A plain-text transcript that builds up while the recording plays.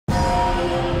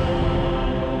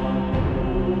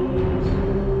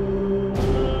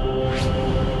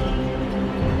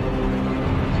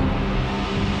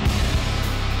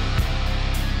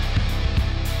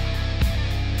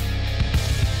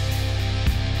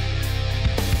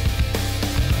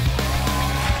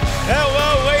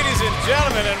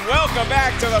gentlemen, and welcome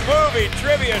back to the Movie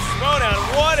Trivia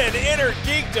Schmoedown. What an inner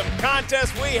geekdom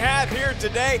contest we have here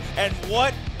today, and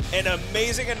what an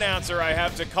amazing announcer I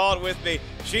have to call it with me.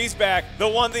 She's back, the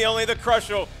one, the only, the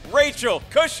crucial, Rachel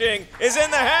Cushing is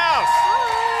in the house.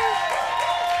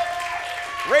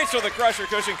 Rachel the Crusher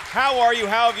Cushing, how are you?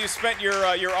 How have you spent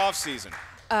your off season?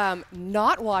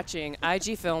 Not watching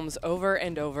IG films over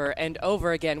and over and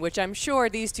over again, which I'm sure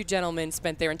these two gentlemen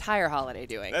spent their entire holiday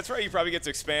doing. That's right, you probably get to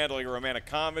expand like a romantic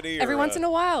comedy. Every once in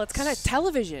a while. It's kind of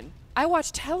television. I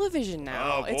watch television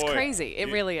now. Oh, boy. It's crazy.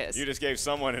 It really is. You just gave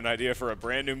someone an idea for a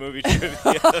brand new movie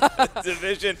trivia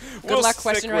division. Good luck,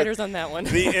 question writers, on that one.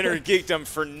 The inner geekdom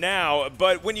for now.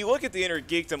 But when you look at the inner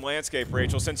geekdom landscape,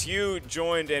 Rachel, since you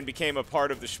joined and became a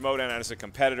part of the Schmoedown as a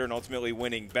competitor and ultimately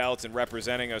winning belts and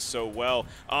representing us so well,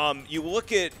 you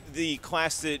look at the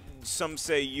class that some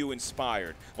say you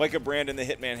inspired, like a Brandon the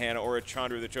Hitman Hanna or a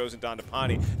Chandru the Chosen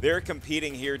Dhandapani. They're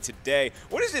competing here today.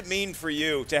 What does it mean for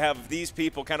you to have these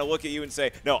people kind of look at you and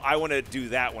say, no, I want to do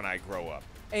that when I grow up?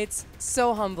 It's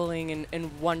so humbling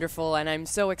and wonderful, and I'm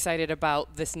so excited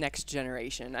about this next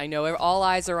generation. I know all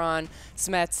eyes are on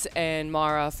Smets and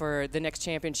Mara for the next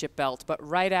championship belt, but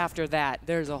right after that,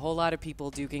 there's a whole lot of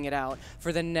people duking it out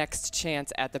for the next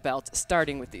chance at the belt,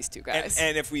 starting with these two guys.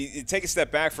 And if we take a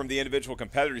step back from the individual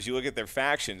competitors, you look at their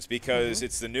factions, because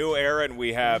it's the new era, and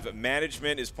we have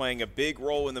management is playing a big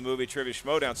role in the movie Trivia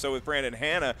Schmoedown. So with Brandon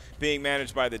Hanna being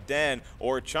managed by the Den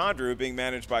or Chandru being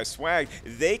managed by Swag,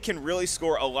 they can really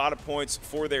score a lot of points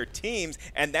for their teams,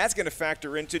 and that's going to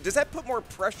factor into, does that put more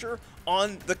pressure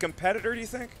on the competitor, do you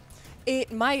think?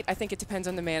 It might. I think it depends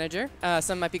on the manager.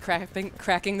 Some might be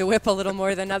cracking the whip a little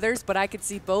more than others, but I could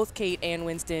see both Kate and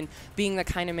Winston being the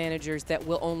kind of managers that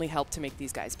will only help to make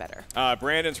these guys better.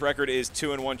 Brandon's record is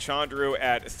 2-1. Chandru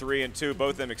at 3-2.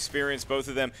 Both of them experienced, both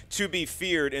of them to be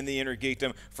feared in the inner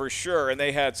geekdom for sure, and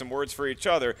they had some words for each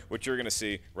other, which you're going to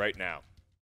see right now.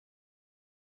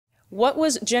 What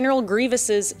was General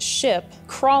Grievous's ship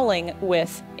crawling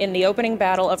with in the opening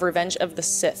battle of Revenge of the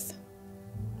Sith?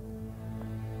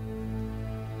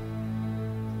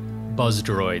 Buzz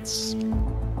droids.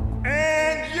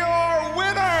 And your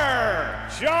winner,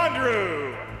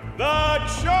 Chandru, the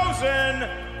Chosen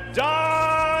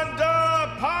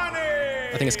Dhandapani.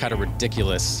 I think it's kind of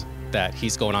ridiculous that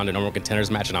he's going on to normal contenders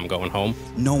match and I'm going home.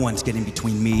 No one's getting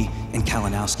between me and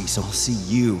Kalinowski, so I'll see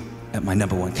you at my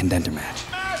 #1 contender match.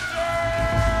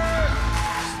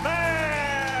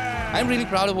 I'm really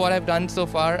proud of what I've done so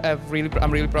far. I'm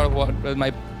really proud of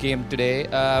my game today.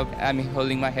 I'm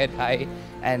holding my head high,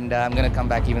 and I'm gonna come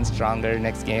back even stronger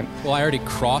next game. Well, I already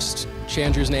crossed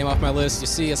Chandru's name off my list. You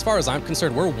see, as far as I'm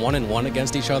concerned, we're 1-1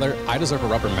 against each other. I deserve a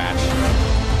rubber match.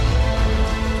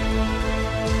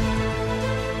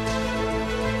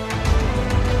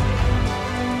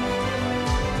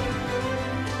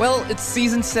 Well, it's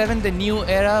season 7, the new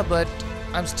era, but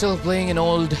I'm still playing an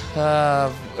old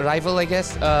rival, I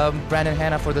guess, Brandon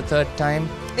Hanna for the 3rd time.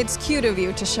 It's cute of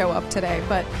you to show up today,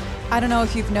 but I don't know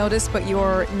if you've noticed, but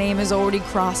your name is already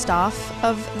crossed off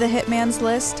of the Hitman's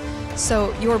list,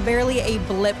 so you're barely a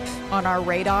blip on our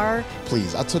radar.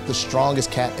 Please, I took the strongest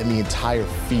cat in the entire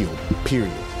field,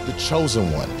 period. The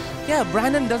chosen one. Yeah,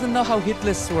 Brandon doesn't know how hit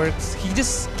list works. He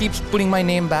just keeps putting my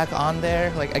name back on there,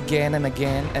 like again and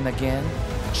again and again.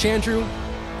 Chandru,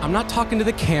 I'm not talking to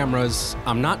the cameras,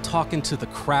 I'm not talking to the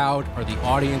crowd or the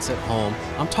audience at home,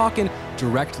 I'm talking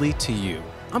directly to you.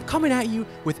 I'm coming at you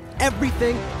with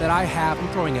everything that I have, I'm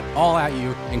throwing it all at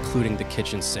you, including the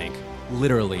kitchen sink.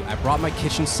 Literally, I brought my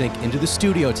kitchen sink into the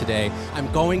studio today,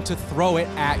 I'm going to throw it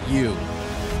at you.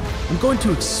 I'm going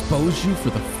to expose you for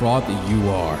the fraud that you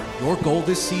are. Your goal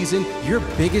this season, your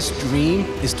biggest dream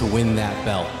is to win that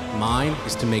belt. Mine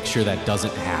is to make sure that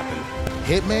doesn't happen.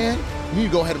 Hitman? You need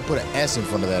to go ahead and put an S in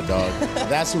front of that, dog.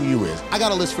 That's who you is. I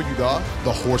got a list for you, dog.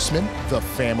 The Horsemen, the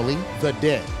Family, the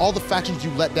Den. All the factions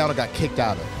you let down or got kicked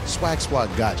out of. Swag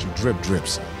Squad got you. Drip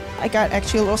drips. I got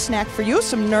actually a little snack for you,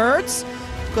 some nerds.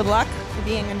 Good luck for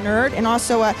being a nerd. And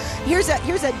also, here's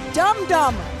a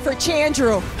dum-dum for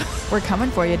Chandru. We're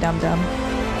coming for you, dum-dum.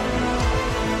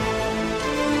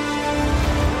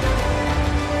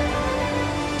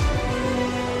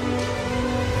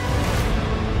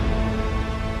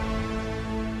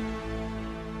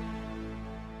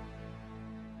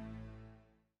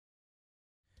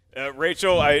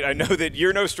 Rachel, I know that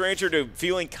you're no stranger to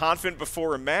feeling confident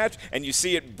before a match, and you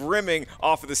see it brimming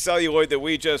off of the celluloid that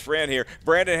we just ran here.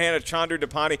 Brandon Hanna, Chandru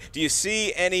Dhandapani, do you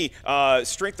see any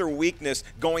strength or weakness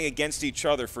going against each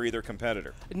other for either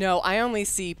competitor? No, I only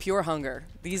see pure hunger.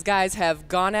 These guys have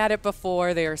gone at it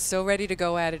before. They are so ready to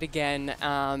go at it again,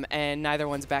 and neither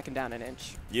one's backing down an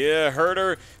inch. Yeah,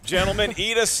 herder, gentlemen,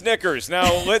 eat a Snickers.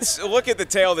 Now, let's look at the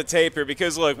tail of the tape here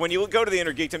because, look, when you go to the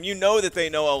Inner Geekdom, you know that they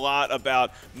know a lot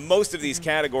about most of these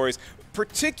categories,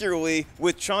 particularly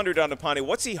with Chandru Dhandapani.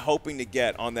 What's he hoping to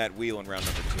get on that wheel in round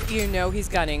number 2? You know he's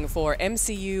gunning for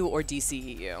MCU or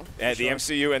DCEU. At the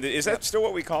MCU, and is that still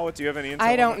what we call it? Do you have any intel?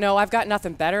 I don't know. I've got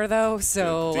nothing better, though,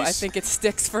 so I think it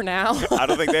sticks for now. I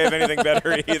don't think they have anything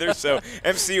better either. So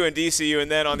MCU and DCU,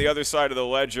 and then on the other side of the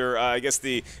ledger, I guess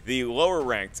the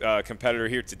lower-ranked competitor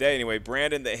here today, anyway,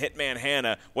 Brandon the Hitman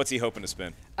Hanna. What's he hoping to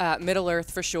spin?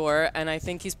 Middle-earth for sure, and I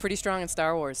think he's pretty strong in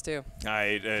Star Wars, too.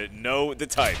 I know the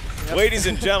type. Yep. Ladies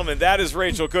and gentlemen, that is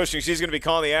Rachel Cushing. She's going to be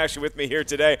calling the action with me here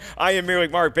today. I am merely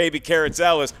Mark Baby Carrots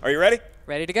Ellis. Are you ready?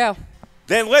 Ready to go.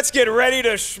 Then let's get ready to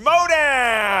Schmoedown!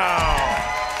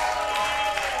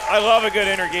 I love a good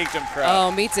Inner Geekdom crowd.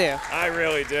 Oh, me too. I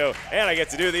really do. And I get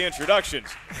to do the introductions.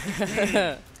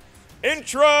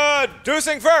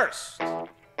 Introducing first,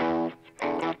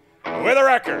 with a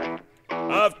record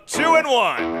of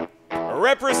 2-1,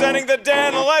 representing the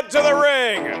Den, led to the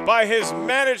ring by his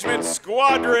management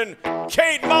squadron,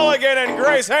 Kate Mulligan and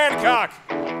Grace Hancock.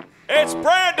 It's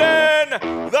Brandon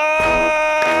the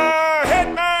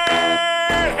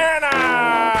Hitman Hanna!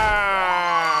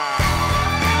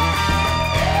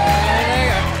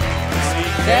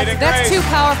 That's two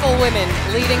powerful women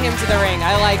leading him to the ring.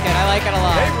 I like it. I like it a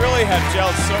lot. They really have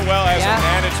gelled so well as a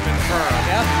management firm.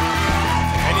 Yep.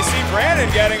 And you see Brandon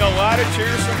getting a lot of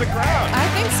cheers from the crowd. I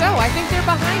think so. I think they're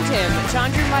behind him.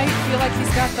 Chandru might feel like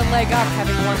he's got the leg up,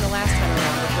 having won the last time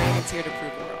around, but Brandon's here to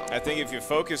prove it wrong. I think if you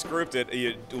focus grouped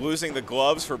it, losing the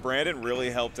gloves for Brandon really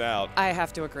helped out. I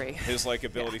have to agree. His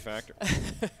likability factor.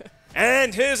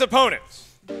 And his opponents,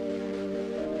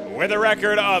 with a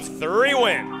record of 3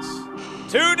 wins,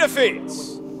 2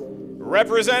 defeats,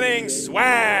 representing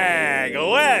Swag,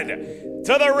 led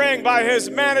to the ring by his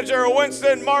manager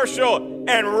Winston Marshall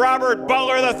and Robert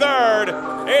Butler III.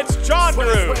 It's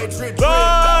Chandru,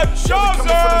 the chosen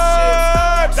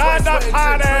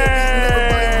Dhandapani.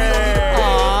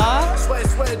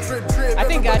 I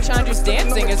think Chandru's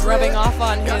dancing is rubbing off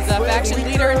on his faction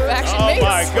leader and faction mates. Oh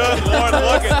my good lord,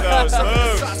 look at those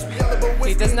moves.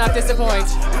 He does not disappoint.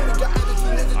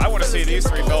 I want to see these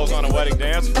 3 fellas on a wedding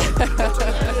dance floor.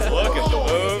 Look at the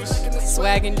moves.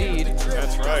 Swag indeed.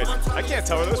 That's right. I can't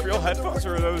tell, are those real headphones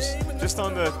or are those just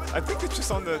on the, I think it's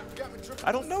just on the,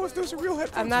 I don't know if those are real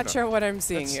headphones. I'm not sure what I'm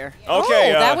seeing here. Okay.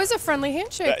 Oh, that was a friendly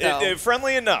handshake, though.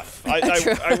 Friendly enough.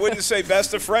 I wouldn't say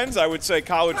best of friends. I would say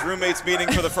college roommates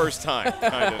meeting for the first time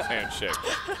kind of handshake.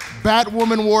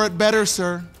 Batwoman wore it better,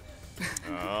 sir.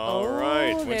 All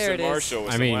right. Winston Marshall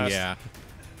was the last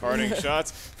parting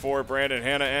shots for Brandon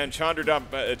Hanna and Chandru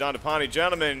Dhandapani.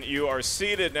 Gentlemen, you are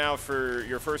seated now for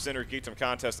your first Inner Geekdom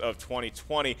contest of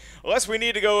 2020. Unless we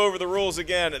need to go over the rules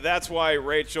again, that's why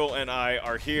Rachel and I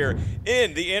are here.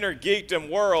 In the Inner Geekdom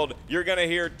world, you're going to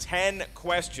hear 10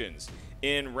 questions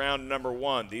in round number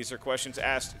 1. These are questions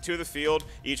asked to the field.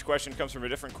 Each question comes from a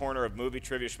different corner of movie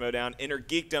trivia Schmoedown Inner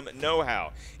Geekdom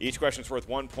know-how. Each question is worth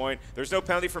 1 point. There's no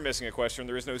penalty for missing a question.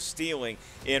 There is no stealing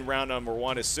in round number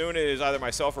 1. As soon as either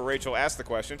myself or Rachel ask the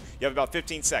question, you have about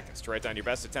 15 seconds to write down your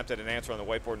best attempt at an answer on the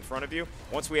whiteboard in front of you.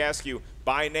 Once we ask you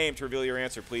by name to reveal your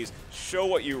answer, please show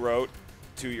what you wrote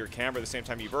to your camera at the same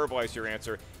time you verbalize your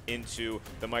answer into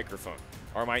the microphone.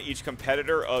 Remind each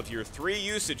competitor of your 3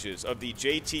 usages of the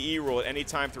JTE rule at any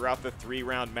time throughout the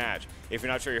 3-round match. If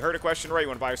you're not sure you heard a question right, you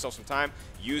want to buy yourself some time,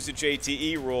 use the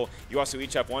JTE rule. You also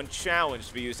each have 1 challenge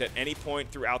to be used at any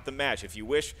point throughout the match. If you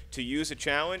wish to use a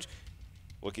challenge,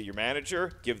 look at your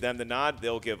manager, give them the nod,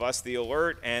 they'll give us the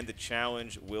alert, and the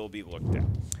challenge will be looked at.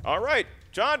 All right,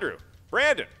 Chandru,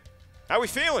 Brandon, how we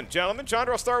feeling, gentlemen? Chandru,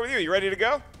 I'll start with you. You ready to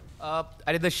go? I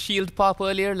did the shield pop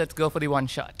earlier. Let's go for the 1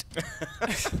 shot.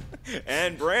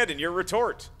 And Brandon, your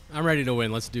retort. I'm ready to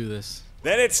win. Let's do this.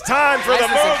 Then it's time for the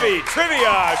movie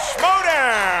Trivia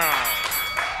Schmoedown.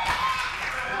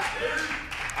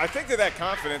 I think that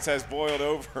confidence has boiled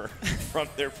over from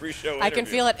their pre-show interview. I can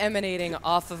feel it emanating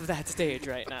off of that stage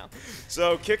right now.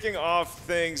 So kicking off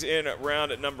things in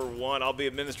round number 1, I'll be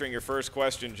administering your first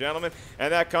question, gentlemen,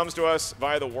 and that comes to us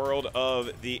via the world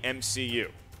of the MCU,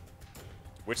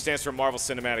 which stands for Marvel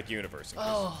Cinematic Universe.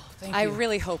 Oh, thank you. I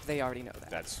really hope they already know that.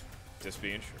 That's just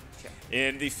being sure. Okay.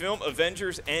 In the film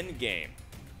Avengers Endgame,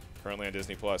 currently on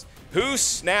Disney+, who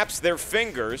snaps their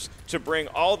fingers to bring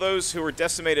all those who were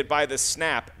decimated by the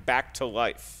snap back to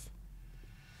life?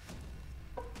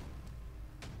 All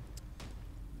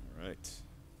right.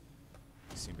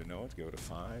 You seem to know it. Go to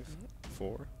 5,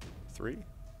 4, 3,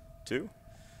 2,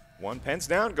 1. Pens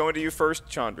down. Going to you first,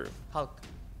 Chandru. Hulk.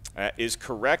 Is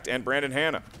correct. And Brandon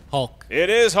Hanna. Hulk. It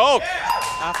is Hulk.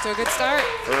 Off to a good start.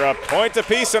 For a point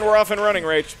apiece, and we're off and running,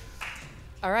 Rach.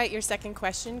 All right, your second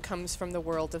question comes from the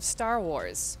world of Star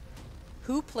Wars.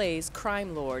 Who plays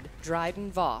crime lord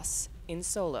Dryden Voss in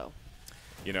Solo?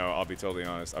 You know, I'll be totally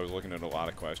honest. I was looking at a lot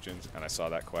of questions, and I saw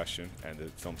that question and the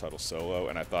film title Solo,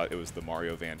 and I thought it was the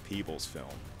Mario Van Peebles film.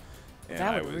 And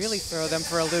that would really throw them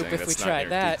for a loop if we tried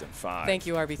that. Thank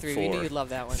you, RB3. We knew you'd love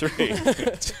that one. 3,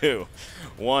 2,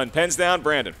 1. Pens down,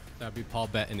 Brandon. That'd be Paul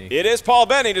Bettany. It is Paul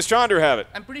Bettany. Does Chandru have it?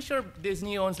 I'm pretty sure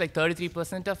Disney owns like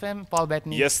 33% of him, Paul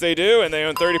Bettany. Yes, they do, and they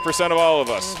own 30% of all of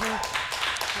us.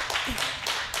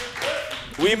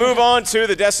 We move on to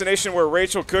the destination where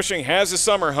Rachel Cushing has a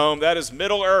summer home. That is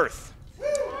Middle Earth.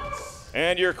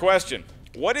 And your question,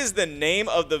 what is the name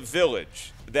of the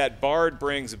village that Bard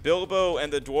brings Bilbo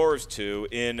and the dwarves to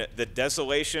in The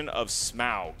Desolation of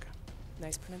Smaug?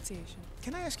 Nice pronunciation.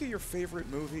 Can I ask you your favorite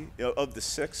movie of the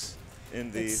 6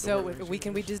 in the... So we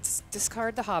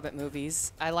discard the Hobbit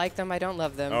movies. I like them. I don't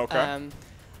love them. Okay.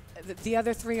 The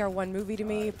other 3 are one movie to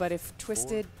me, but if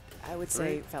twisted, I would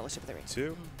say Fellowship of the Ring.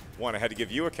 2, 1. I had to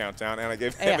give you a countdown, and I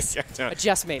gave him a countdown. I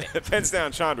just made it. Pens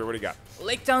down, Chandru. What do you got?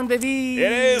 Lake Town, baby.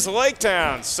 It is Lake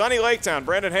Town. Sunny Lake Town.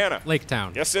 Brandon Hanna. Lake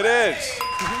Town. Yes, it is.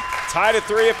 Tied at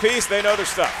 3 apiece. They know their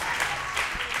stuff.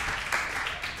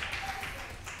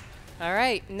 All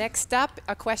right. Next up,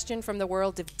 a question from the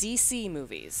world of DC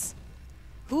movies.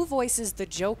 Who voices the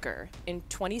Joker in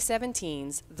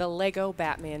 2017's The Lego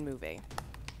Batman movie?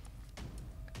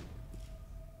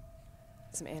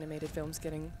 Some animated films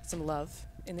getting some love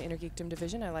in the Inner Geekdom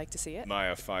division. I like to see it. My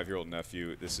 5-year-old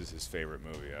nephew, this is his favorite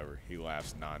movie ever. He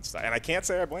laughs nonstop. And I can't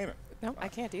say I blame him. No, I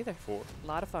can't either. 4. A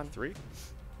lot of fun. 3,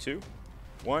 2,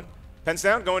 1. Pens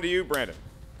down. Going to you, Brandon.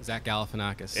 Zach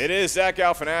Galifianakis. It is Zach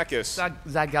Galifianakis.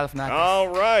 Zach Galifianakis. All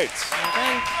right.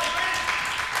 Okay.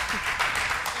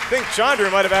 I think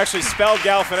Chandru might have actually spelled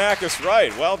Galifianakis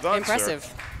right. Well done, Impressive.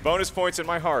 Sir. Bonus points in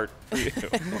my heart for you.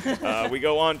 We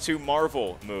go on to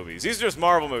Marvel movies. These are just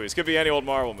Marvel movies. Could be any old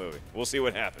Marvel movie. We'll see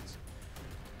what happens.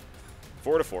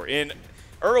 4-4.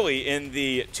 Early in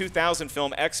the 2000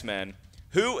 film X-Men,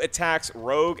 who attacks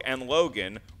Rogue and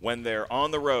Logan when they're on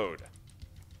the road?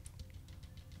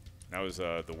 That was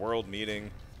the world meeting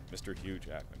Mr. Hugh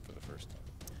Jackman for the first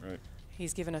time, right?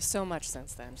 He's given us so much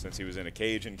since then. Since he was in a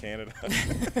cage in Canada.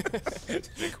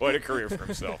 Did quite a career for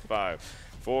himself. 5,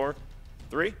 4,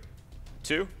 3,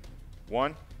 2,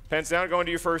 1. Pens down. Going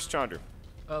to you first, Chandru.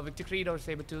 Victor Creed or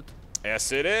Sabretooth?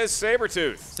 Yes, it is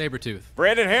Sabretooth. Sabretooth.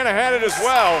 Brandon Hanna had it as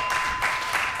well.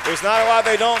 There's not a lot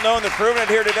they don't know, and they're proving it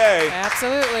here today.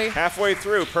 Absolutely. Halfway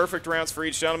through, perfect rounds for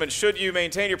each gentleman. Should you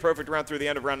maintain your perfect round through the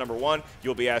end of round number 1,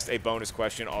 you'll be asked a bonus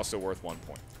question, also worth 1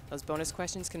 point. Those bonus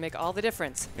questions can make all the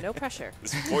difference. No pressure.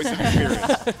 This is voice of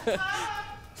experience.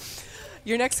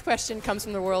 Your next question comes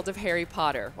from the world of Harry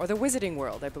Potter, or the Wizarding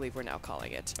World, I believe we're now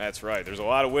calling it. That's right. There's a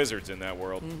lot of wizards in that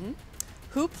world.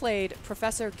 Who played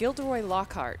Professor Gilderoy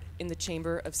Lockhart in the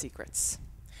Chamber of Secrets?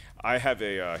 I have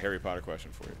a Harry Potter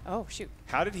question for you. Oh, shoot.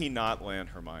 How did he not land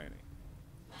Hermione?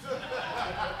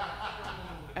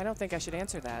 I don't think I should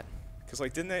answer that. Because,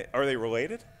 like, are they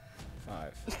related?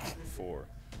 5, 4,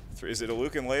 3. Is it a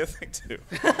Luke and Leia thing, too?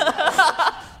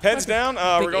 Pens down.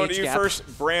 We're going to you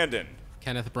first, Brandon.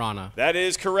 Kenneth Branagh. That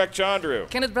is correct, Chandru.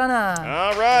 Kenneth Branagh.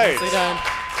 All right. Nicely done.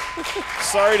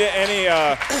 Sorry to any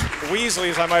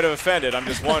Weasleys I might have offended. I'm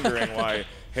just wondering why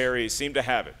Harry seemed to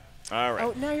have it. All right.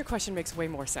 Oh, now your question makes way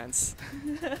more sense.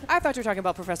 I thought you were talking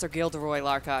about Professor Gilderoy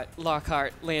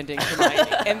Lockhart landing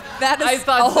Hermione, and that is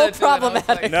a whole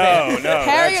problematic thing. No.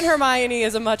 Harry and Hermione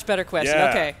is a much better question.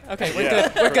 Yeah. Okay, we're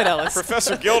good. We're good, Ellis.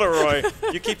 Professor Gilderoy,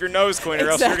 you keep your nose clean, or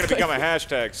else you're going to become a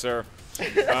hashtag, sir.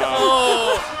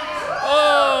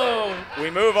 We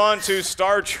move on to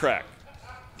Star Trek,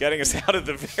 getting us out of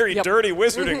the very dirty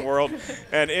wizarding world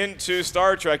and into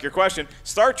Star Trek. Your question: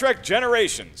 Star Trek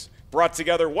Generations brought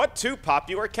together what 2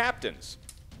 popular captains?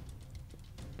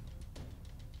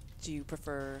 Do you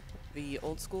prefer the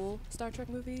old school Star Trek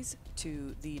movies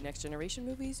to the Next Generation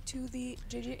movies to the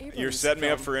J.J. Abrams? You're setting me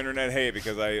up for internet hate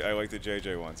because I like the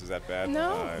J.J. ones. Is that bad? No,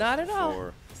 5, not at all.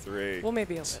 4, 3, well,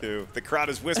 maybe a 2. The crowd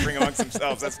is whispering amongst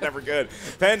themselves. That's never good.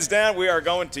 Pens down. We are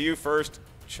going to you first,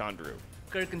 Chandru.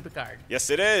 Kirk and Picard. Yes,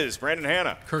 it is. Brandon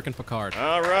Hanna. Kirk and Picard.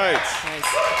 All right. Nice.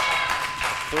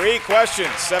 3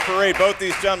 questions separate both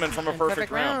these gentlemen from a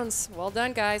perfect round. rounds. Well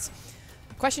done, guys.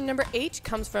 Question number 8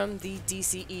 comes from the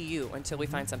DCEU, until we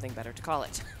find something better to call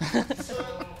it.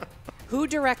 Who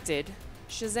directed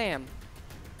Shazam?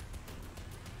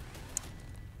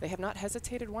 They have not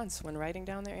hesitated once when writing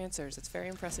down their answers. It's very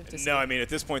impressive to see. No, I mean, at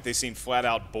this point, they seem flat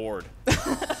out bored.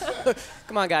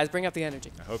 Come on, guys, bring up the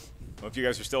energy. I hope you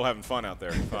guys are still having fun out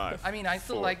there. 5. I mean, I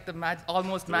still 4, like the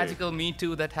almost 3, magical Me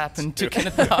Too that happened to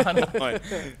Kenneth Hanna.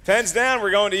 Pens down. We're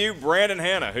going to you, Brandon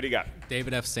Hanna. Who do you got?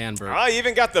 David F. Sandberg. I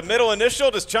even got the middle initial.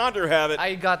 Does Chandru have it?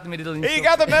 I got the middle initial. He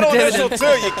got the middle initial, too.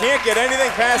 You can't get anything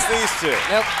past these two.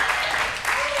 Nope.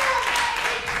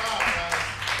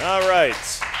 All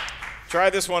right. Try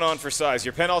this one on for size.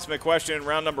 Your penultimate question in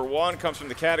round number 1 comes from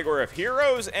the category of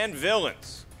heroes and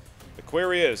villains. The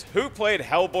query is, who played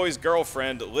Hellboy's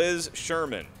girlfriend, Liz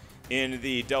Sherman, in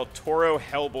the Del Toro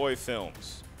Hellboy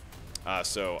films?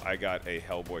 So I got a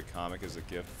Hellboy comic as a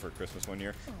gift for Christmas one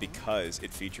year because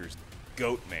it features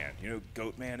Goatman. You know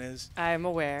who Goatman is? I'm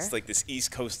aware. It's like this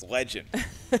East Coast legend.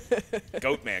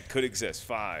 Goatman could exist.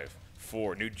 5,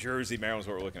 4. New Jersey, Maryland's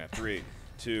what we're looking at. 3,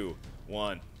 2,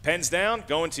 1. Pens down.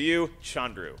 Going to you,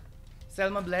 Chandru.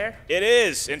 Selma Blair? It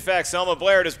is, in fact, Selma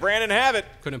Blair. Does Brandon have it?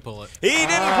 Couldn't pull it. He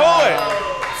didn't pull it.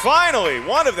 Finally,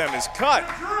 one of them is cut.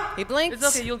 He blinked,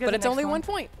 It's okay, you'll get but the it's next only one. 1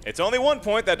 point. It's only 1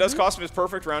 point. That does cost him his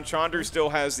perfect round. Chandru still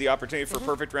has the opportunity for a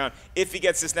perfect round. If he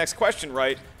gets this next question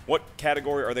right, what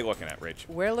category are they looking at, Rach?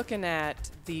 We're looking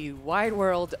at the wide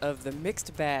world of the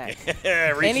mixed bag. Reach deep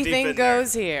in Anything there.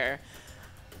 goes here.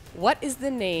 What is the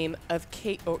name of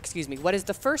Kate, or excuse me, what is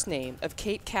the first name of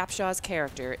Kate Capshaw's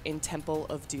character in Temple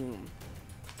of Doom?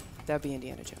 That would be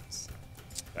Indiana Jones.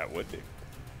 That would be.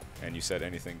 And you said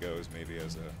anything goes, maybe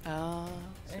as a. Oh.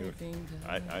 Anything.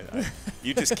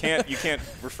 You just can't. You can't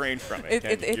refrain from it.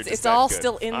 Can you? You're just It's that all good.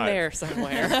 still in 5, there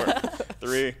somewhere.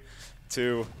 3,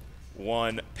 2,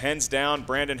 1. Pens down.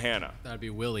 Brandon Hanna. That'd be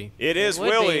Willie. It is would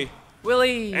Willie. be.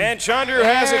 Willie. And Chandru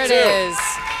has There it too. it is.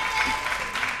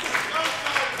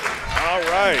 All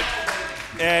right.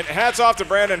 And hats off to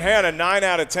Brandon Hanna. 9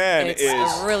 out of 10 It's is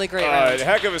a really great round. a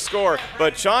heck of a score.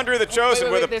 But Chandru the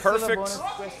Chosen with a there's still perfect. bonus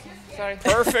question. Sorry.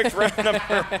 Perfect round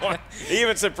number 1.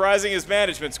 Even surprising his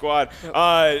management squad.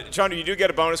 Chandru, you do get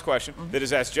a bonus question that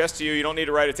is asked just to you. You don't need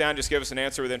to write it down. Just give us an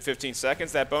answer within 15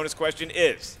 seconds. That bonus question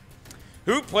is,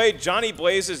 who played Johnny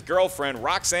Blaze's girlfriend,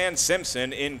 Roxanne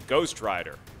Simpson, in Ghost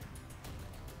Rider?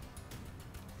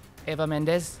 Eva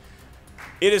Mendes.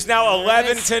 It is now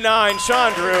 11 to 9,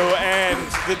 Chandru, and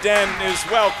the Den is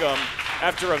welcome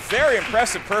after a very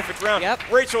impressive perfect round.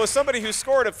 Yep. Rachel, as somebody who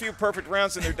scored a few perfect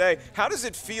rounds in their day, how does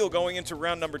it feel going into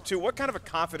round number 2? What kind of a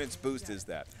confidence boost is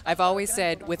that? I've always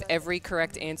said with every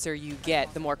correct answer you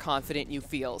get, the more confident you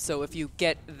feel. So if you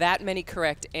get that many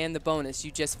correct and the bonus,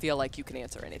 you just feel like you can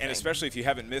answer anything. And especially if you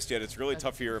haven't missed yet, it's really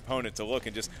tough for your opponent to look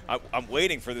and just, I'm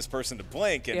waiting for this person to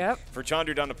blink. And for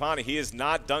Chandru Dhandapani, he has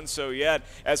not done so yet.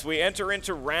 As we enter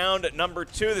into round number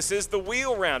 2, this is the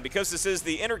wheel round because this is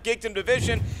the Inter-Geekdom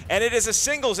division, and it is a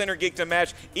singles Inter-Geekdom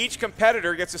match. Each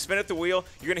competitor gets to spin at the wheel.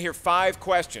 You're going to hear 5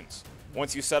 questions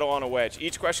once you settle on a wedge.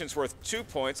 Each question is worth 2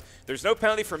 points. There's no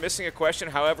penalty for missing a question.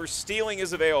 However, stealing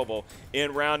is available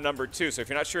in round number 2. So if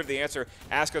you're not sure of the answer,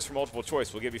 ask us for multiple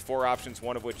choice. We'll give you 4 options,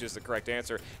 one of which is the correct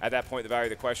answer. At that point, the value of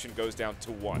the question goes down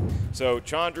to 1. So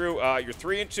Chandru, you're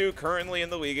 3-2 currently in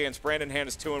the league against Brandon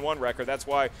Hanna's 2-1 record. That's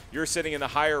why you're sitting in the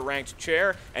higher ranked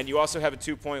chair, and you also have a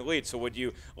 2-point lead. So would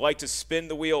you like to spin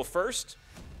the wheel first,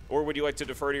 or would you like to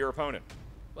defer to your opponent?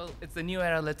 Well, it's the new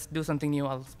era. Let's do something new.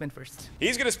 I'll spin first.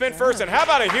 He's going to spin first, and how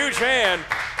about a huge hand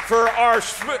for our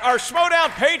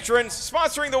Schmoedown patrons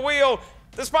sponsoring the wheel.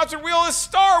 The sponsored wheel is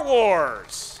Star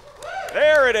Wars.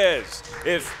 There it is.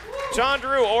 If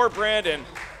Chandru or Brandon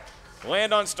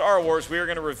land on Star Wars, we are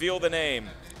going to reveal the name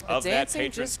of that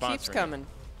patron just sponsoring keeps it. coming.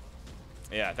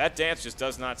 Yeah, that dance just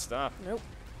does not stop. Nope.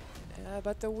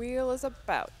 But the wheel is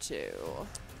about to.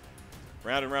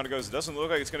 Round and round it goes. It doesn't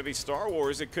look like it's going to be Star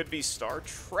Wars. It could be Star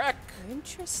Trek.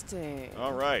 Interesting.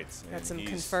 All right. Got some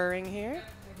conferring here.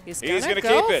 He's gonna gonna keep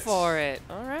go it. for it.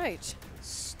 All right.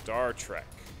 Star Trek.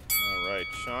 All right,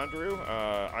 Chandru,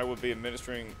 I will be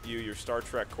administering you your Star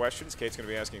Trek questions. Kate's going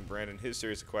to be asking Brandon his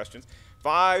series of questions.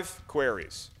 5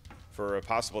 queries for a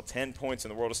possible 10 points in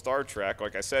the world of Star Trek.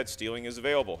 Like I said, stealing is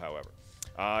available, however.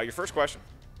 Your first question.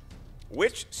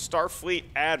 Which Starfleet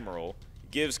admiral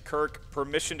gives Kirk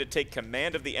permission to take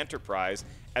command of the Enterprise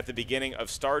at the beginning of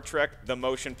Star Trek: The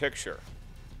Motion Picture?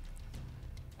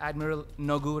 Admiral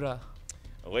Nogura.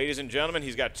 Ladies and gentlemen,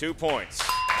 he's got 2 points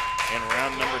in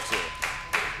round number 2.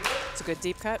 It's a good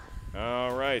deep cut.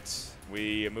 All right,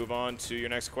 we move on to your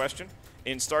next question.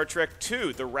 In Star Trek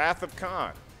II, The Wrath of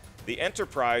Khan, the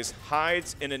Enterprise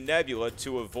hides in a nebula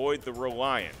to avoid the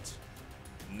Reliant.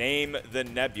 Name the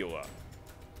nebula.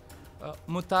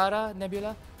 Mutara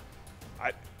Nebula.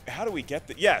 How do we get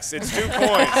that? Yes, it's 2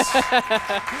 points.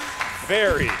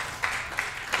 Very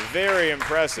Very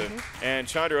impressive. And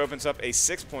Chandru opens up a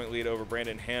 6-point lead over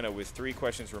Brandon Hanna with 3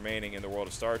 questions remaining in the world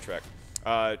of Star Trek.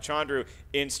 Chandru,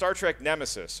 in Star Trek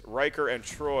Nemesis, Riker and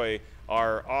Troy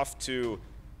are off to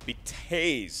be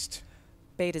tased.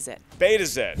 Beta Z. Beta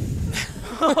Z.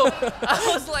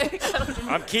 I was like,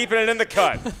 I'm keeping it in the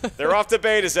cut. They're off to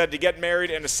Beta Z to get married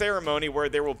in a ceremony where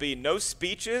there will be no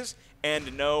speeches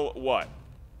and no what?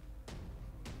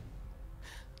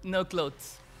 No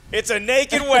clothes. It's a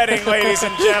naked wedding, ladies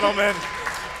and gentlemen.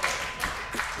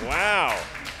 Wow.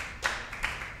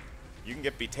 You can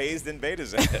get tased in Beta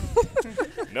Z.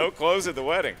 No clothes at the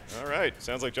wedding. All right.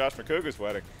 Sounds like Josh McCougar's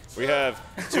wedding. We have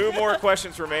 2 more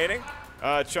questions remaining.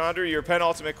 Chandru, your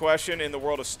penultimate question in the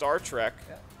world of Star Trek.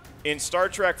 In Star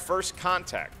Trek First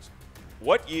Contact,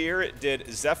 what year did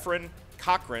Zefram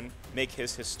Cochrane make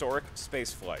his historic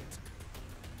space flight?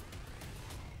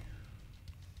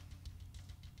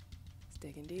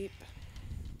 Digging deep.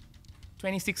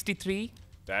 2063.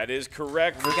 That is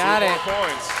correct for 2 got more it.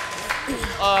 points.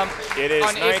 It is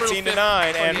 19-9,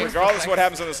 and regardless of what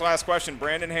happens on this last question,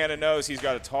 Brandon Hanna knows he's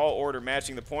got a tall order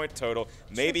matching the point total.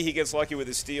 Maybe he gets lucky with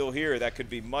a steal here. That could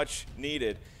be much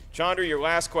needed. Chandru, your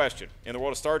last question in the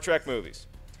world of Star Trek movies.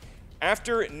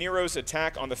 After Nero's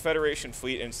attack on the Federation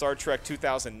fleet in Star Trek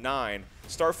 2009,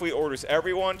 Starfleet orders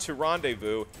everyone to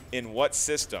rendezvous in what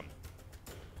system?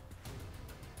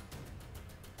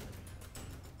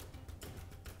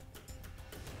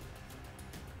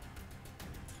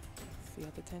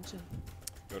 Feel the tension.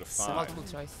 Go to 5. Multiple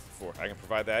choice. 4. I can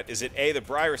provide that. Is it A, the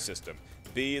Breyer system,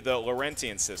 B, the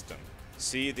Laurentian system,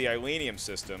 C, the Ilenium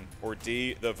system, or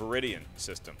D, the Viridian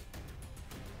system?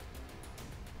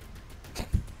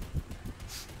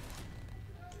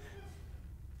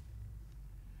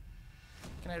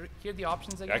 Can I hear the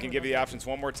options again? I can give you the options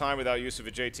one more time without use of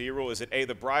a JT rule. Is it A,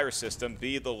 the Breyer system,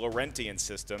 B, the Laurentian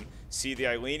system, C, the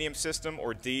Ilenium system,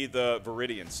 or D, the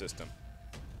Viridian system?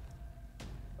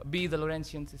 B, the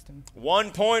Laurentian system. 1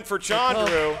 point for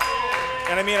Chandru.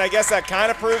 And I mean, I guess that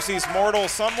kind of proves he's mortal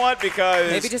somewhat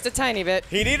because Maybe just a tiny bit.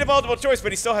 he needed multiple choice,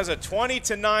 but he still has a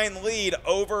 20-9 lead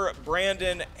over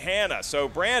Brandon Hanna. So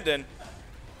Brandon,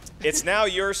 it's now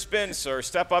your spin, sir.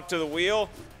 Step up to the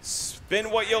wheel, spin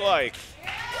what you like.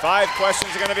 5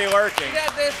 questions are going to be lurking.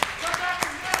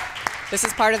 This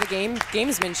is part of the game,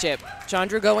 gamesmanship.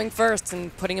 Chandru going first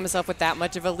and putting himself with that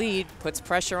much of a lead puts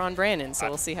pressure on Brandon, so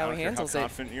we'll see how he handles how it.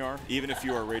 confident you are. Even if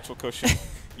you are Rachel Cushion,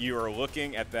 you are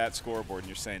looking at that scoreboard and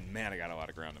you're saying, man, I got a lot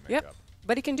of ground to make up.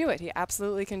 But he can do it. He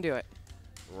absolutely can do it.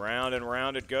 Round and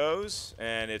round it goes,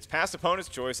 and it's past opponent's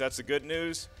choice. That's the good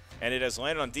news. And it has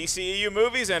landed on DCEU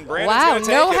movies, and Brandon's Wow, going to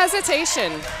take no it.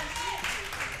 hesitation.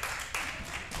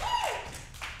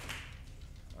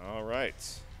 All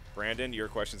right. Brandon, your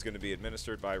question is going to be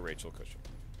administered by Rachel Cushion.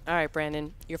 All right,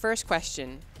 Brandon, your first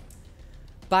question.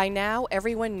 By now,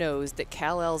 everyone knows that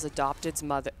Kal-El's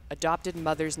adopted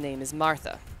mother's name is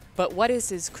Martha. But what is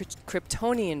his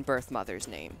Kryptonian birth mother's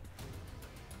name?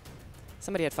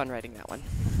 Somebody had fun writing that one.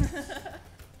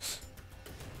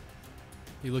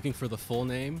 You looking for the full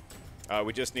name?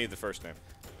 We just need the first name.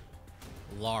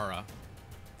 Lara.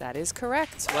 That is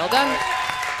correct. Well done.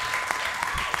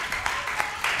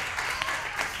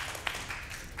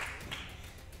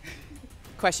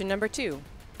 Question number 2.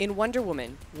 In Wonder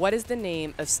Woman, what is the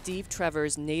name of Steve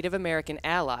Trevor's Native American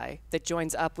ally that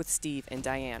joins up with Steve and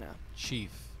Diana?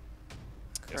 Chief.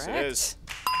 Yes, it is.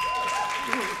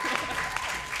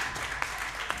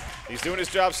 He's doing his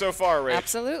job so far, Rach.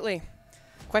 Absolutely.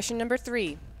 Question number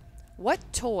 3. What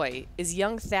toy is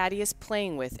young Thaddeus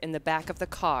playing with in the back of the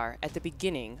car at the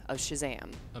beginning of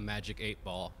Shazam? A magic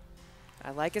 8-ball. I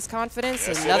like his confidence.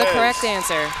 Yes, Another it is. correct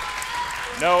answer.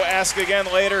 No ask again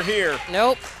later here.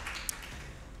 Nope.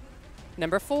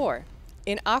 Number 4.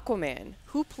 In Aquaman,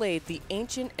 who played the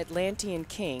ancient Atlantean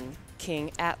king,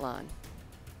 King Atlan?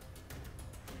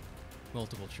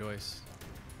 Multiple choice.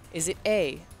 Is it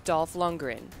A, Dolph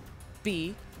Lundgren,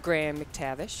 B, Graham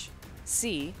McTavish,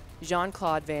 C,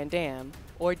 Jean-Claude Van Damme,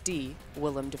 or D,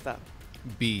 Willem Dafoe?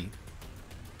 B.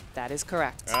 That is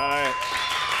correct.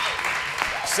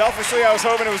 Selfishly, I was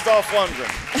hoping it was Dolph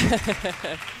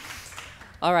Lundgren.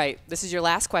 All right, this is your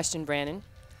last question, Brandon,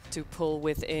 to pull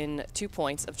within 2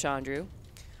 points of Chandru.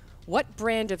 What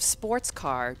brand of sports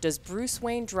car does Bruce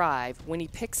Wayne drive when he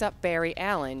picks up Barry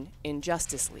Allen in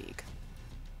Justice League?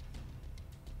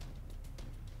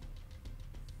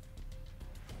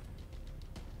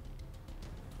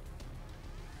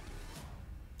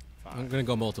 I'm going to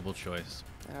go multiple choice.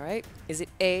 All right. Is it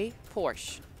A,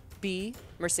 Porsche, B,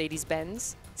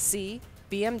 Mercedes-Benz, C,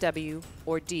 BMW,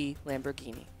 or D,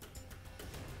 Lamborghini?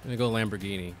 I'm going to go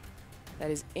Lamborghini. That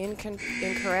is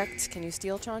incorrect. Can you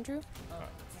steal, Chandru?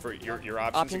 For your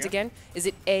options again. Is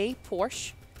it A,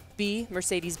 Porsche, B,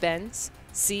 Mercedes-Benz,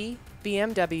 C,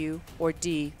 BMW, or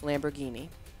D, Lamborghini?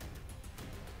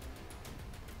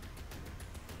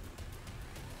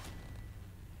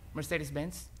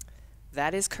 Mercedes-Benz.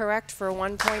 That is correct for a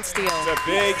 1-point steal. It's a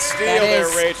big steal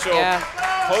there, Rachel. Yeah.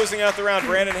 Closing out the round,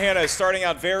 Brandon Hanna is starting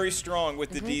out very strong with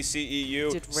the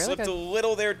DCEU. Did really Slipped good. a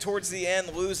little there towards the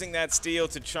end, losing that steal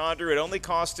to Chandru. It only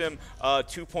cost him a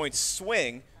 2-point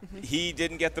swing. He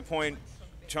didn't get the point.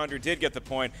 Chandru did get the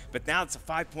point, but now it's a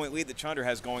 5-point lead that Chandru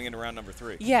has going into round number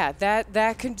 3. Yeah,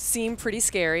 that could seem pretty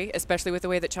scary, especially with the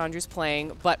way that Chandru's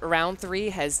playing. But round 3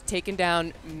 has taken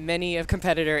down many a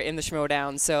competitor in the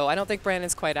Schmoedown, so I don't think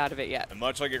Brandon's quite out of it yet. And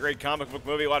much like a great comic book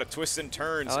movie, a lot of twists and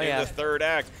turns in yeah. the third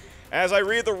act. As I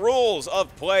read the rules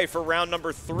of play for round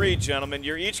number 3, gentlemen,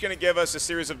 you're each going to give us a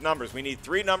series of numbers. We need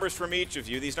 3 numbers from each of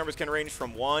you. These numbers can range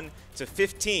from 1 to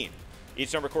 15.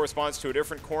 Each number corresponds to a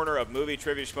different corner of movie,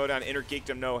 trivia, Schmoedown, inner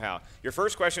geekdom, know-how. Your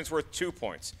first question is worth 2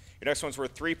 points. Your next one's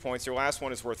worth 3 points. Your last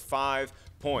one is worth 5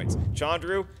 points.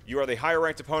 Chandru, you are the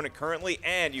higher-ranked opponent currently,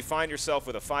 and you find yourself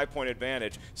with a 5-point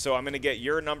advantage. So I'm going to get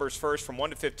your numbers first from 1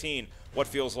 to 15. What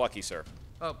feels lucky, sir?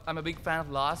 Oh, I'm a big fan of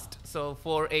Lost, so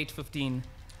 4, 8, 15.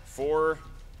 4,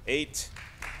 8,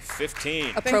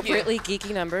 15. Appropriately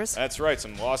geeky numbers. That's right.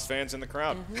 Some Lost fans in the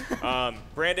crowd.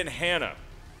 Brandon Hanna.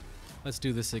 Let's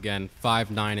do this again.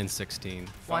 5, 9, and 16.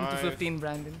 1 to 15,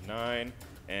 Brandon. 9,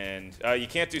 and you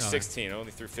can't do 16,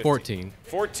 only through 15. 14.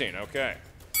 14, okay.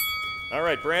 All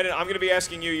right, Brandon, I'm going to be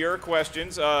asking you your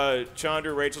questions.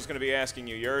 Chandru, Rachel's going to be asking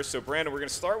you yours. So, Brandon, we're going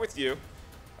to start with you.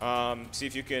 See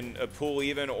if you can pull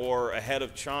even or ahead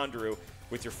of Chandru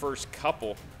with your first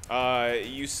couple.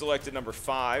 You selected number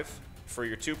 5 for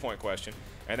your 2-point question,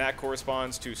 and that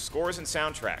corresponds to scores and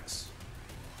soundtracks.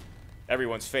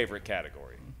 Everyone's favorite category.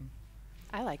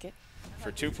 I like it. For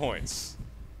 2 points.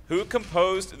 Who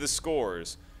composed the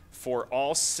scores for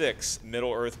all 6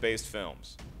 Middle-earth-based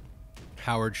films?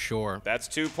 Howard Shore. That's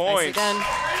 2 points. Again.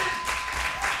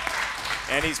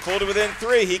 And he's pulled it within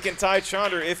 3. He can tie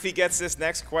Chandru if he gets this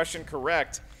next question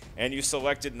correct. And you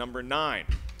selected number 9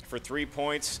 for 3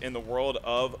 points in the world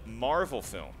of Marvel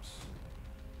films.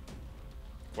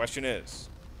 Question is,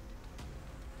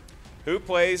 who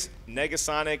plays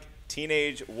Negasonic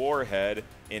Teenage Warhead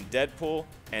in Deadpool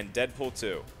and Deadpool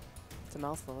 2? It's a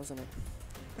mouthful, isn't it?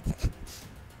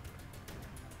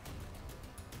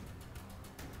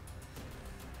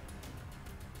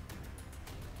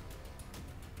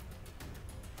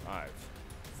 5,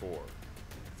 4,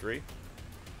 3,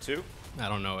 2. I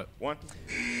don't know it. 1.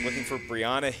 Looking for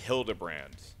Brianna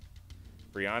Hildebrand.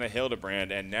 Brianna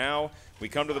Hildebrand. And now we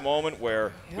come to the moment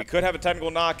where we could have a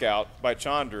technical knockout by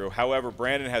Chandru. However,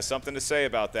 Brandon has something to say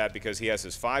about that because he has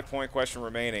his 5-point question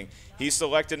remaining. He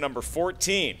selected number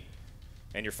 14.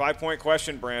 And your 5-point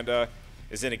question, Branda,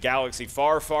 is in a galaxy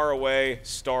far, far away,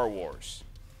 Star Wars.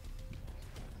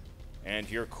 And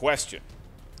your question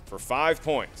for 5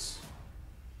 points.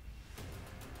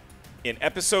 In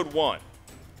Episode 1,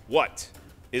 what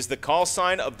is the call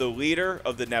sign of the leader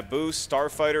of the Naboo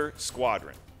Starfighter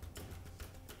Squadron?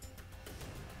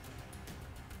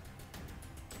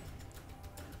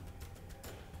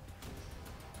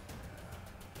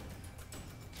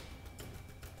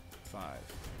 Five,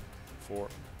 4,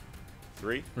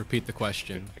 3. Repeat the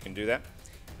question. I can do that.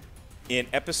 In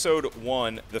Episode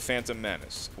 1, The Phantom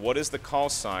Menace, what is the call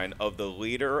sign of the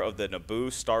leader of the Naboo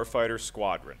Starfighter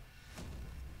Squadron?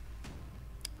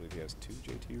 I believe he has 2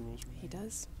 JT rules. He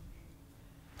does.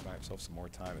 Buy himself some more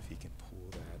time if he can pull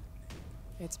that.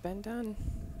 It's been done.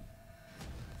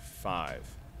 5,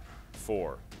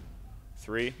 4,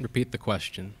 3. Repeat the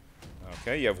question.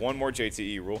 Okay, you have 1 more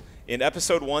JTE rule. In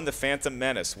Episode 1, The Phantom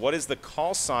Menace, what is the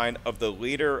call sign of the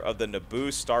leader of the Naboo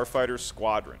Starfighter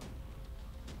Squadron?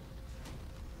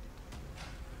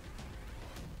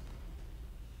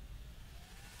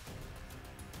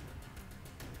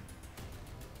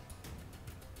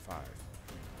 Five,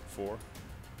 4,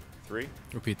 3.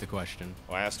 Repeat the question.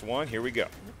 Last one, here we go.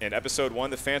 In Episode 1,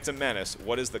 The Phantom Menace,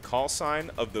 what is the call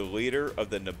sign of the leader of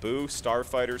the Naboo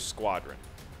Starfighter Squadron?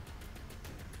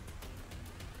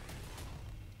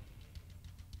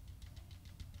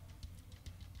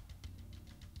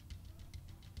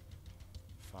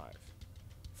 5,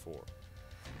 4,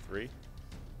 3,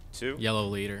 2. Yellow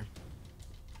leader.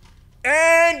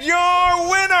 And your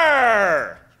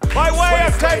winner, by way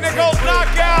of technical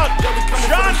knockout,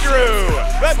 Chandru,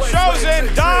 the chosen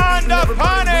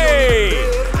Dhandapani.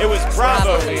 It was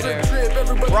Bravo leader.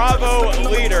 Bravo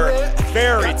leader.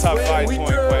 very tough 5-point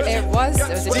question. It was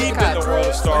a Deep deep in cut. the world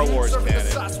of Star Wars canon.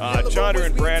 Chandru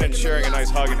and Brandon sharing a nice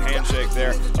hug and handshake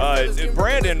there.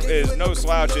 Brandon is no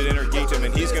slouch at Inner Geekdom,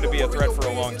 and he's going to be a threat for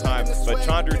a long time. But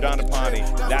Chandru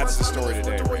Dhandapani, that's the story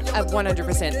today, Rachel.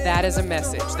 100%. That is a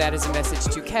message. That is a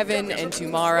message to Kevin and to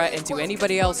Mara and to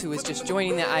anybody else who is just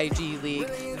joining the IG League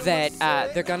that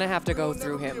they're going to have to go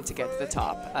through him to get to the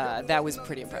top. That was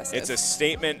pretty impressive. It's a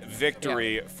statement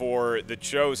victory for the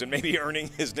Chosen, maybe earning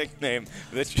his nickname,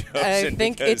 the Chosen. I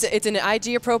think it's an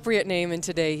IG appropriate name, and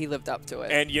today he lived up to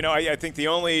it. And you know, I think the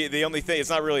only thing, it's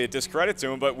not really a discredit to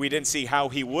him, but we didn't see how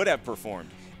he would have performed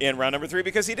in round number 3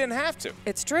 because he didn't have to.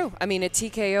 It's true. I mean, a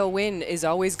TKO win is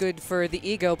always good for the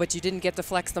ego, but you didn't get to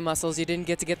flex the muscles. You didn't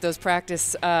get to get those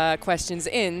practice questions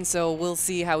in, so we'll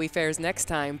see how he fares next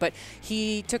time. But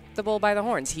he took the bull by the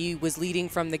horns. He was leading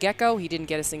from the get-go. He didn't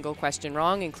get a single question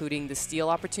wrong, including the steal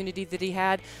opportunity that he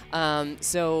had.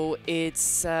 So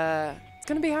it's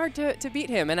going to be hard to beat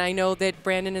him. And I know that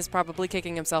Brandon is probably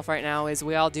kicking himself right now, as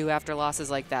we all do after losses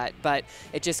like that. But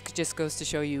it just goes to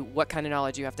show you what kind of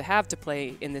knowledge you have to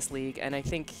play in this league. And I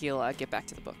think he'll get back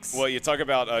to the books. Well, you talk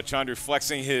about Chandru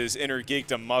flexing his Inner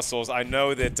Geekdom muscles. I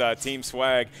know that Team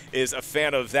Swag is a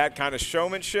fan of that kind of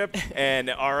showmanship.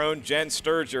 And our own Jen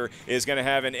Sturger is going to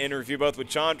have an interview both with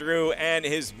Chandru and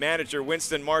his manager,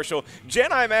 Winston Marshall.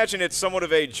 Jen, I imagine it's somewhat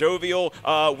of a jovial,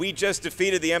 we just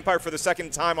defeated the Empire for the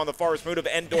second time on the Forest Moon of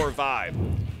Endor vibe.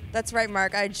 That's right,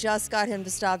 Mark. I just got him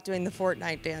to stop doing the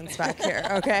Fortnite dance back here,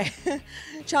 okay?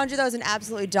 Chandru, that was an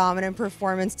absolutely dominant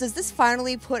performance. Does this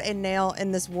finally put a nail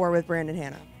in this war with Brandon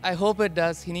Hanna? I hope it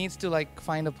does. He needs to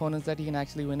find opponents that he can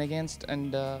actually win against,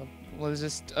 and we'll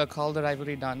just call the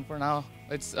rivalry done for now.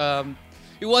 It's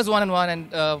it was 1-1,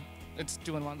 and it's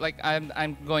 2-1.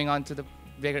 I'm going on to the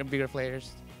bigger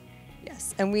players.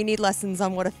 Yes, and we need lessons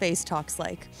on what a face talks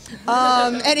like.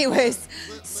 Anyways,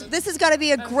 so this has got to be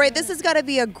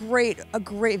a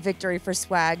great victory for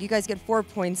Swag. You guys get 4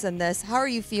 points in this. How are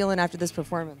you feeling after this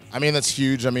performance? I mean, that's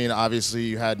huge. I mean, obviously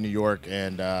you had New York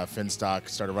and Finstock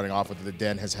started running off with the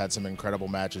Den has had some incredible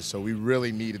matches, so we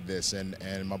really needed this. And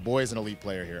my boy is an elite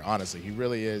player here. Honestly, he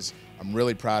really is. I'm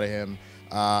really proud of him.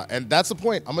 And that's the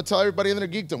point. I'm gonna tell everybody in their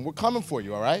geekdom, we're coming for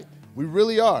you. All right? We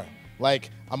really are.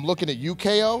 I'm looking at you,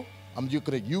 KO. I'm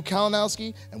looking at you,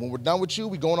 Kalinowski, and when we're done with you,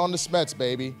 we going on to Smets,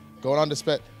 baby. Going on to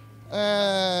Smets.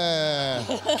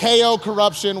 KO,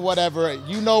 corruption, whatever.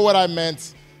 You know what I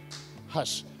meant.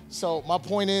 Hush. So my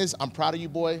point is, I'm proud of you,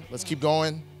 boy. Let's keep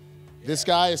going. This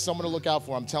guy is someone to look out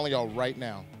for. I'm telling y'all right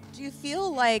now. Do you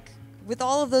feel like, with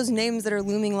all of those names that are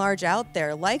looming large out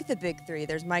there, like the big three,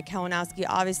 there's Mike Kalinowski,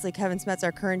 obviously Kevin Smets,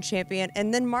 our current champion,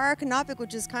 and then Mara Kanopik,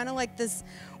 which is kind of like this,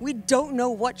 we don't know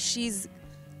what she's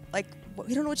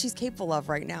we don't know what she's capable of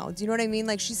right now. Do you know what I mean?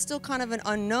 She's still kind of an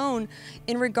unknown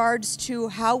in regards to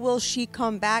how will she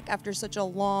come back after such a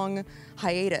long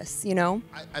hiatus, you know?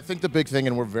 I think the big thing,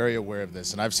 and we're very aware of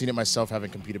this, and I've seen it myself having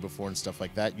competed before and stuff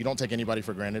like that, you don't take anybody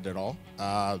for granted at all.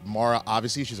 Mara,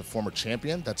 obviously, she's a former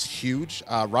champion. That's huge.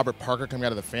 Robert Parker coming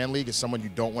out of the Fan League is someone you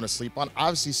don't want to sleep on.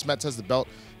 Obviously, Smets has the belt.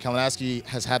 Kalinowski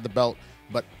has had the belt.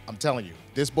 But I'm telling you,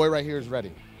 this boy right here is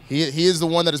ready. He is the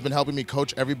one that has been helping me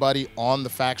coach everybody on the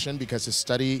faction because his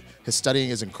studying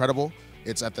is incredible.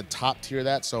 It's at the top tier of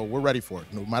that, so we're ready for it.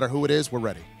 No matter who it is, we're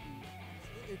ready.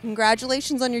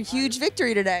 Congratulations on your huge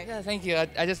victory today. Yeah, thank you.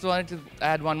 I just wanted to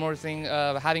add one more thing.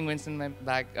 Having Winston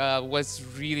back was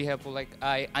really helpful.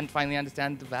 I finally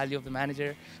understand the value of the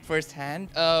manager firsthand.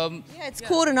 Yeah, it's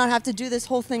cool to not have to do this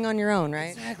whole thing on your own,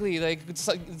 right? Exactly.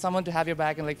 Someone to have your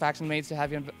back and faction mates to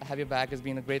have your back has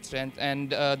been a great strength.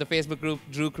 And the Facebook group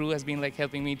Drew Crew has been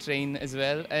helping me train as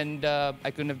well. And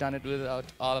I couldn't have done it without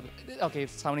all of it. Okay,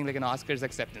 it's sounding like an Oscars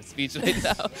acceptance speech right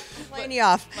now. Laying you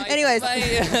off. Anyways.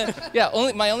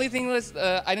 My only thing was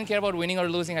I didn't care about winning or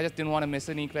losing. I just didn't want to miss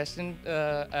any question.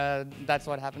 That's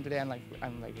what happened today.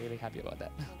 I'm really happy about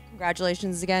that.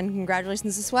 Congratulations again.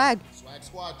 Congratulations to Swag. Swag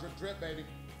squad, drip drip, baby.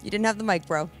 You didn't have the mic,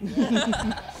 bro.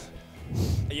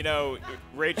 You know,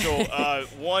 Rachel,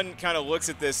 one kind of looks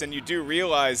at this and you do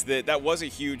realize that that was a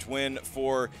huge win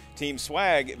for Team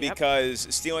Swag because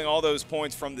stealing all those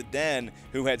points from the Den,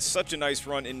 who had such a nice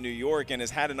run in New York and has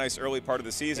had a nice early part of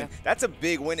the season, that's a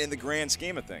big win in the grand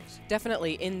scheme of things.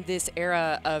 Definitely. In this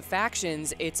era of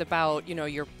factions, it's about,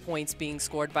 your points being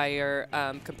scored by your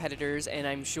competitors, and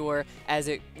I'm sure, as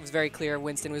it was very clear,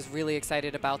 Winston was really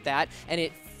excited about that, and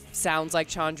it sounds like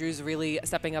Chandru's really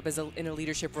stepping up in a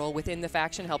leadership role within the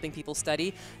faction, helping people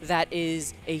study. That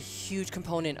is a huge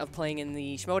component of playing in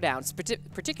the Schmoedowns,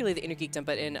 particularly the Intergeekdom,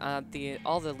 but in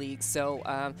all the leagues.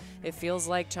 So it feels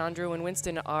like Chandru and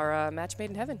Winston are a match made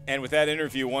in heaven. And with that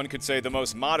interview, one could say the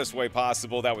most modest way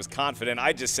possible. That was confident.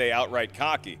 I'd just say outright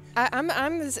cocky.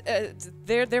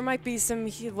 There might be some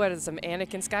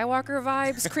Anakin Skywalker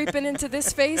vibes creeping into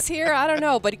this face here. I don't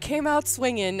know, but he came out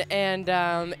swinging, and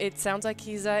it sounds like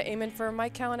he's aiming for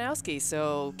Mike Kalinowski,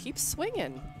 so keep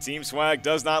swinging. Team Swag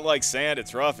does not like sand.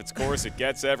 It's rough, it's coarse, it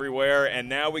gets everywhere. And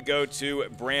now we go to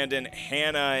Brandon,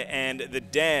 Hanna, and the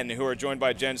Den, who are joined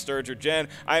by Jen Sturger. Jen,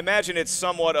 I imagine it's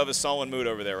somewhat of a sullen mood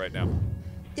over there right now.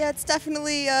 Yeah, it's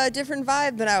definitely a different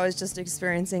vibe than I was just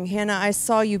experiencing. Hanna, I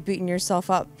saw you beating yourself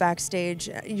up backstage.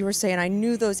 You were saying, I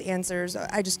knew those answers,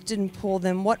 I just didn't pull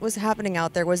them. What was happening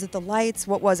out there? Was it the lights?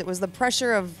 What was it? Was the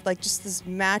pressure of like just this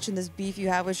match and this beef you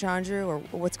have with Chandru, or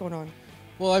what's going on?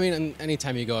 Well, I mean,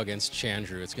 anytime you go against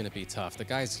Chandru, it's going to be tough. The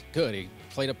guy's good. He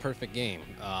played a perfect game.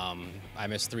 I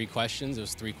missed 3 questions. It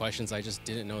was 3 questions I just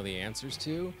didn't know the answers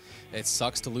to. It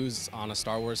sucks to lose on a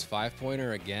Star Wars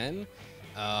 5-pointer again.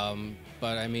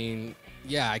 But I mean,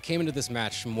 yeah, I came into this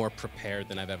match more prepared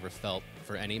than I've ever felt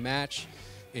for any match.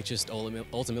 It just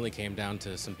ultimately came down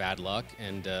to some bad luck,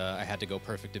 and I had to go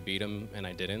perfect to beat him, and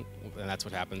I didn't. And that's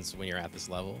what happens when you're at this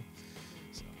level.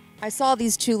 So. I saw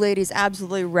these 2 ladies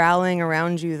absolutely rallying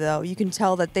around you, though. You can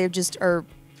tell that they just are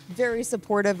very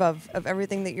supportive of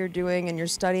everything that you're doing and you're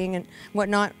studying and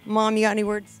whatnot. Mom, you got any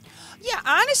words? Yeah,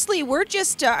 honestly, we're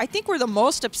just, I think we're the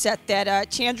most upset that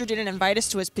Chandru didn't invite us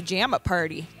to his pajama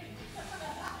party.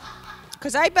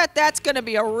 Because I bet that's going to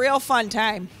be a real fun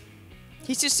time.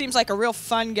 He just seems like a real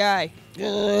fun guy.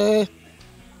 And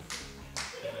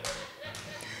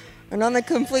on the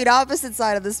complete opposite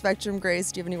side of the spectrum,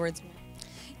 Grace, do you have any words?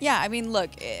 Yeah, I mean,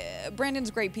 look, Brandon's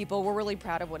great people. We're really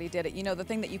proud of what he did. You know, the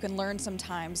thing that you can learn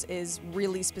sometimes is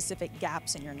really specific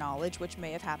gaps in your knowledge, which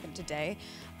may have happened today.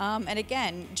 And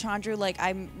again, Chandru, like,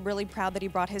 I'm really proud that he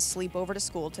brought his sleep over to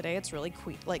school today. It's really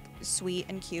sweet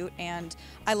and cute. And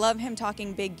I love him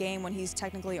talking big game when he's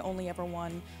technically only ever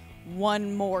won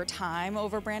one more time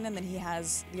over Brandon than he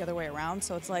has the other way around.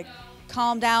 So it's like,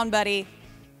 calm down, buddy.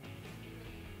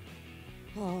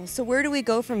 Oh, so where do we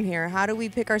go from here? How do we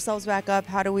pick ourselves back up?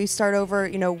 How do we start over?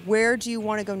 You know, where do you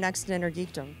want to go next in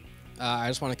Intergeekdom? I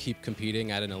just want to keep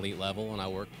competing at an elite level, and I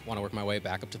want to work my way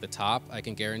back up to the top. I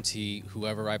can guarantee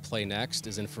whoever I play next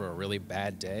is in for a really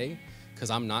bad day, because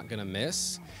I'm not going to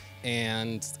miss.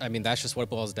 And, I mean, that's just what it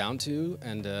boils down to.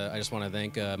 And I just want to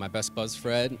thank my best buzz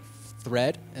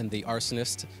Thread and the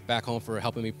Arsonist back home for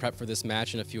helping me prep for this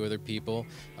match, and a few other people.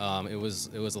 It was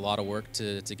a lot of work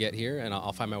to get here, and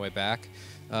I'll find my way back.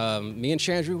 Me and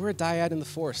Chandru, we're a dyad in the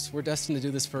Force. We're destined to do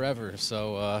this forever.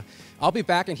 So I'll be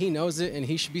back, and he knows it, and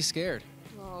he should be scared.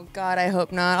 Oh, God, I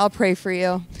hope not. I'll pray for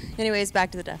you. Anyways,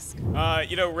 back to the desk.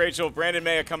 You know, Rachel, Brandon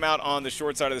may have come out on the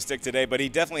short side of the stick today, but he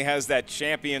definitely has that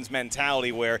champion's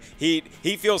mentality where he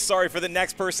feels sorry for the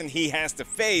next person he has to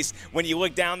face. When you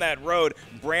look down that road,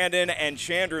 Brandon and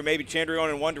Chandru, maybe Chandru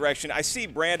going in one direction, I see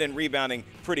Brandon rebounding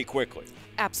pretty quickly.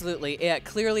 Absolutely. Yeah,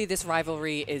 clearly this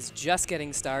rivalry is just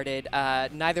getting started.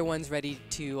 Neither one's ready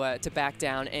to back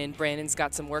down, and Brandon's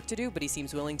got some work to do, but he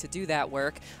seems willing to do that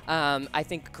work. I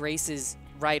think Grace is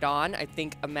right on. I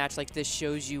think a match like this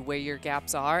shows you where your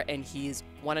gaps are, and he's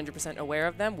 100% aware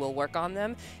of them. We'll work on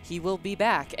them. He will be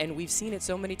back, and we've seen it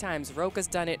so many times. Roka's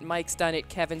done it, Mike's done it,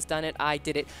 Kevin's done it, I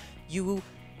did it. You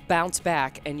bounce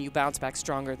back, and you bounce back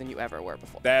stronger than you ever were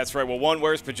before. That's right. Well, one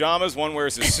wears pajamas, one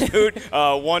wears a suit,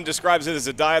 one describes it as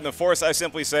a dyad in the Force. I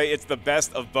simply say it's the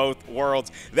best of both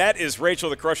worlds. That is Rachel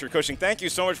the Crusher Cushing. Thank you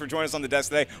so much for joining us on the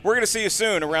desk today. We're going to see you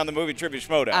soon around the movie Trivia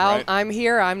Schmoedown, right? I'm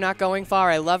here. I'm not going far.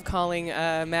 I love calling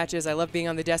matches. I love being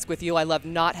on the desk with you. I love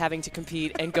not having to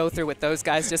compete and go through what those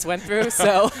guys just went through.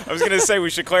 So I was going to say we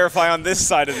should clarify on this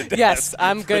side of the desk. Yes,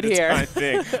 I'm good here.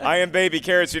 I am Baby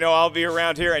Carrots. You know I'll be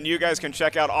around here, and you guys can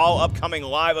check out all upcoming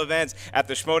live events at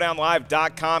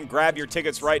theschmoedownlive.com. Grab your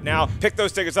tickets right now. Pick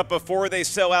those tickets up before they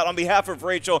sell out. On behalf of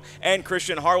Rachel and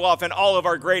Christian Harloff and all of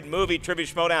our great movie Trivia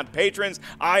Schmoedown patrons,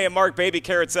 I am Mark Baby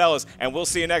Carrots Ellis, and we'll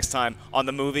see you next time on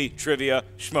the movie Trivia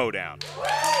Schmoedown.